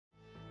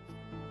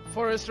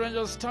Forest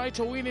Rangers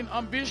title winning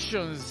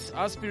ambitions,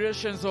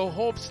 aspirations or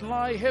hopes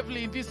lie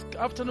heavily in this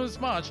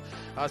afternoon's match,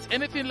 as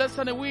anything less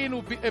than a win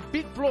would be a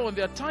big blow on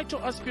their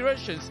title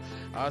aspirations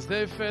as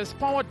they face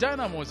Power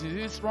Dynamos in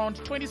this round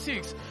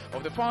 26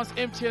 of the first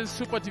MTN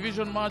Super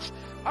Division match,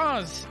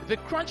 as the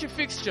crunchy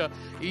fixture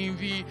in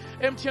the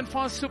MTN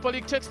First Super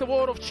League takes the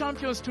World of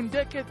Champions to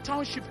Ndeke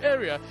Township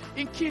area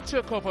in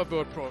Kitwe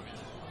Copperbelt Province.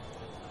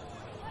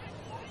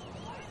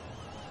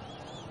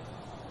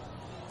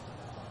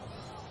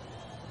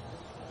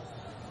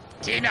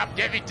 Team up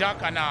David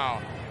Daka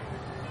now.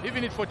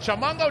 Leaving it for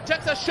Chamanga, who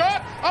takes a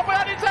shot. Up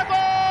and it's a goal!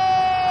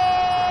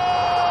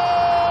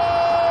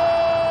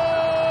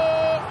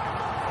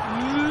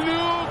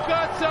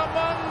 Luka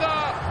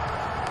Chamanga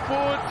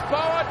puts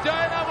Power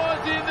Dynamos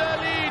in the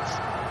lead.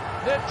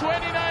 The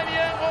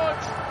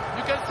 29-year-old.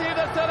 You can see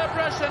the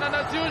celebration, and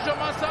as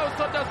usual, Masao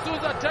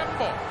Sodasuza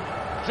Tembo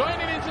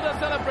joining into the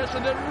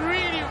celebration. They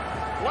really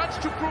want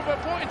to prove a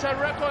point, I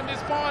reckon, on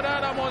this Power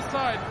Dynamos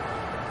side.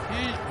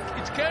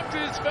 It came to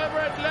his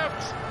favorite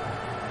left,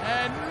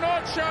 and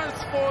no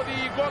chance for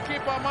the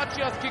goalkeeper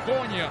Matthias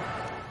Kigonya.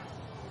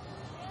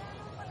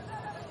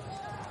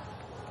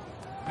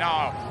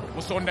 Now,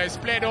 Musonda is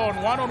played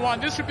on one-on-one.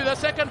 This should be the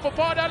second for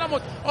Power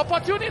Dynamos.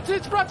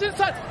 Opportunities brought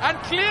inside and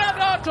cleared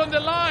out on the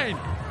line.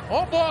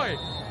 Oh boy,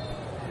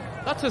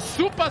 that's a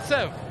super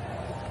save.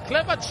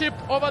 Clever chip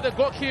over the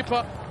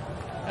goalkeeper,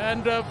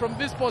 and from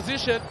this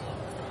position,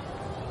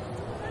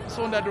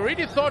 so that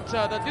already thought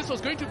that this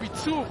was going to be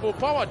two for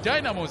Power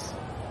Dynamos.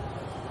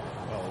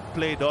 Well,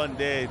 played on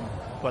there. It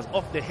was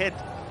off the head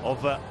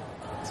of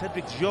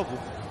Cedric Diogo.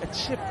 A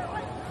chip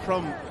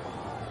from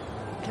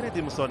Kennedy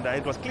Musonda.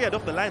 It was cleared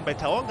off the line by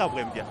Taonga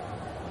Wembia.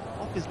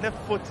 Off his left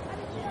foot.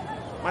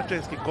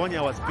 Matthias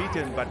Kigonya was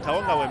beaten, but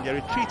Taonga Wembia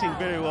retreating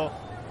very well.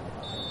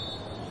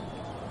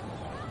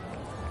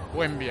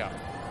 Wembia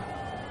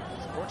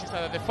brought his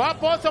at the far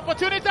post,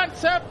 opportunity and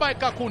saved by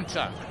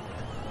Kakunta.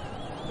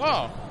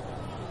 Wow.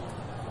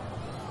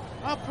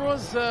 Up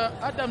rose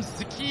Adam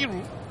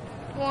Zikiru.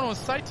 No one was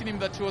citing him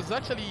that he was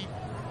actually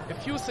a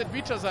few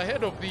centimeters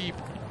ahead of the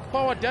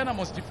Power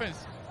Dynamos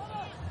defense.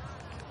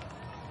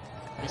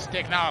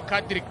 Mistake now,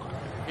 Kadri.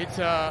 It's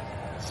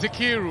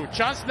Zikiru.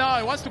 Chance now,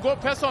 he wants to go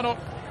personal.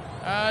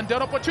 And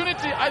an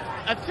opportunity,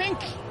 I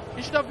think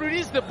he should have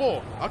released the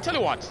ball. I'll tell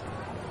you what.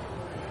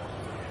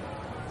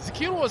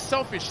 Zikiru was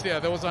selfish there.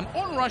 There was an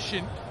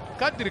on-rushing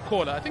Kadri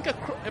caller. I think a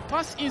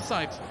pass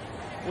inside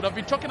would have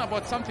been talking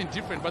about something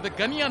different, but the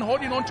Ghanaian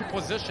holding on to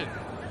possession.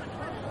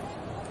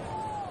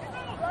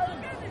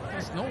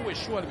 There's no way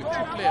surely with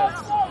two players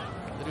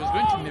that he was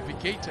going to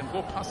navigate and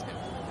go past him.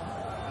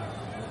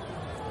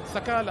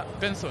 Sakala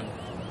Benson,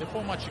 the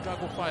former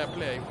Chicago Fire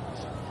player,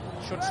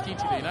 short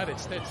stint in the United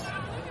States,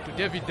 to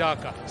David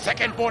Daka.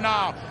 Second ball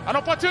now, an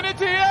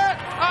opportunity here,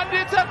 and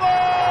it's a goal!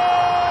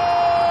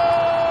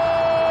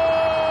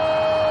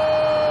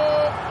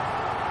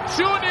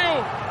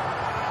 2-0.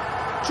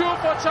 2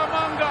 for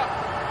Chamanga.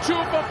 2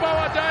 for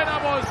Power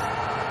Dynamos,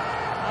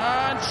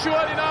 and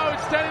surely now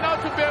it's turning out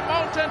to be a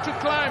mountain to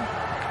climb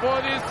for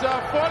this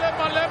Fole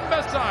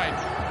Malembe side.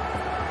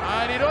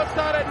 And it all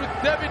started with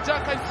David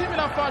Daka in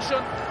similar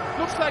fashion.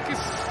 Looks like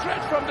it's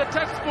straight from the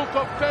textbook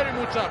of Perry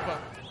Mutapa.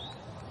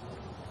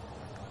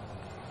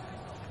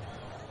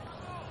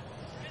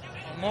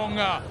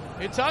 Monga,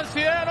 it turns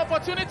here, an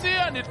opportunity,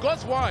 and it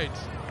goes wide.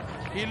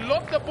 He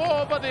lobbed the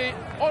ball over the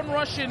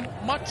on-rushing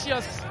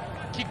Matthias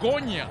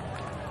Kigonya.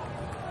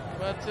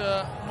 But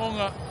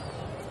Monga,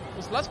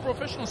 whose last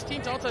professional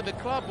stint outside the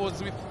club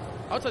was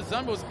outside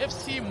Zambia, was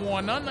FC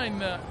Mwanana in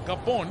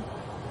Gabon.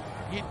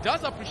 He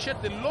does appreciate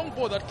the long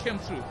ball that came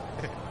through.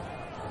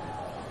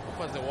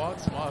 Offers a wild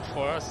smile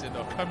for us in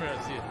our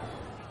cameras here.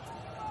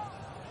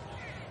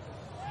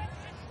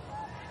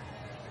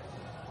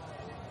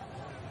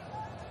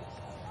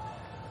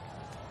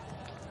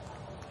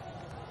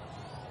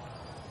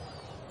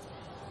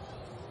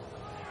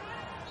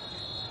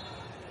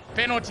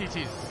 Penalty it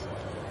is.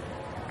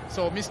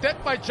 So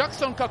mistake by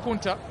Jackson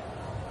Kakunta,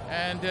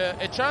 and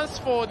a chance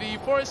for the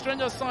Forest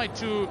Rangers side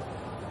to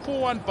pull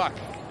one back.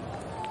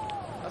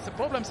 That's the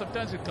problem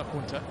sometimes with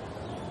Kakunta.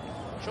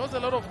 Shows a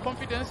lot of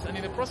confidence and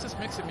in the process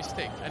makes a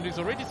mistake, and is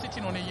already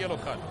sitting on a yellow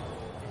card.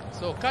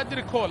 So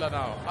Kadri Kola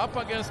now up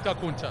against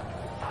Kakunta,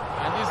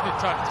 and this is the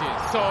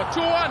tactic. So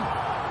 2-1,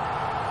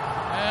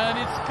 and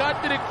it's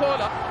Kadri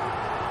Kola.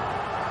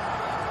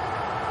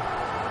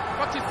 In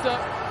fact, it's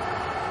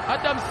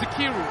Adam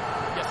Zikiru.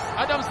 Yes,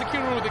 Adam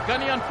Zikiru, the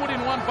Ghanaian, put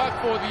in one back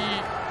for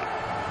the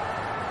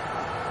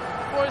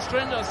Forest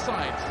Rangers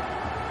side.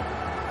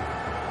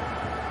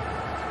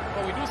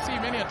 But we do see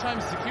many a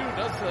times Zikiru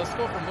does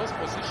score from those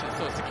positions.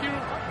 So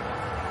Zikiru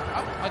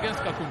up against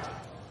Kakunta.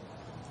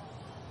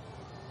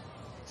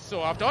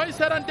 So after all is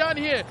said and done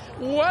here,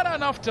 what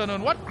an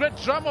afternoon. What great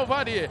drama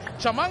over here.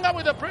 Chamanga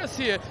with the press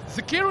here.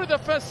 Zikiru the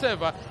first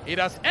saver. It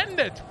has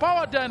ended.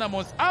 Power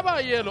Dynamos,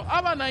 Aba Yellow,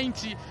 Aba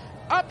 90.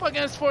 Up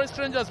against Forest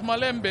Rangers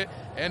Malembe,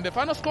 and the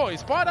final score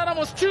is Power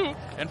Dynamos 2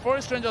 and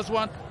Forest Rangers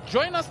 1.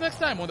 Join us next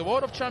time on the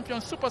World of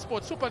Champions Super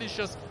Sport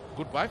Superlicious.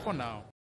 Goodbye for now.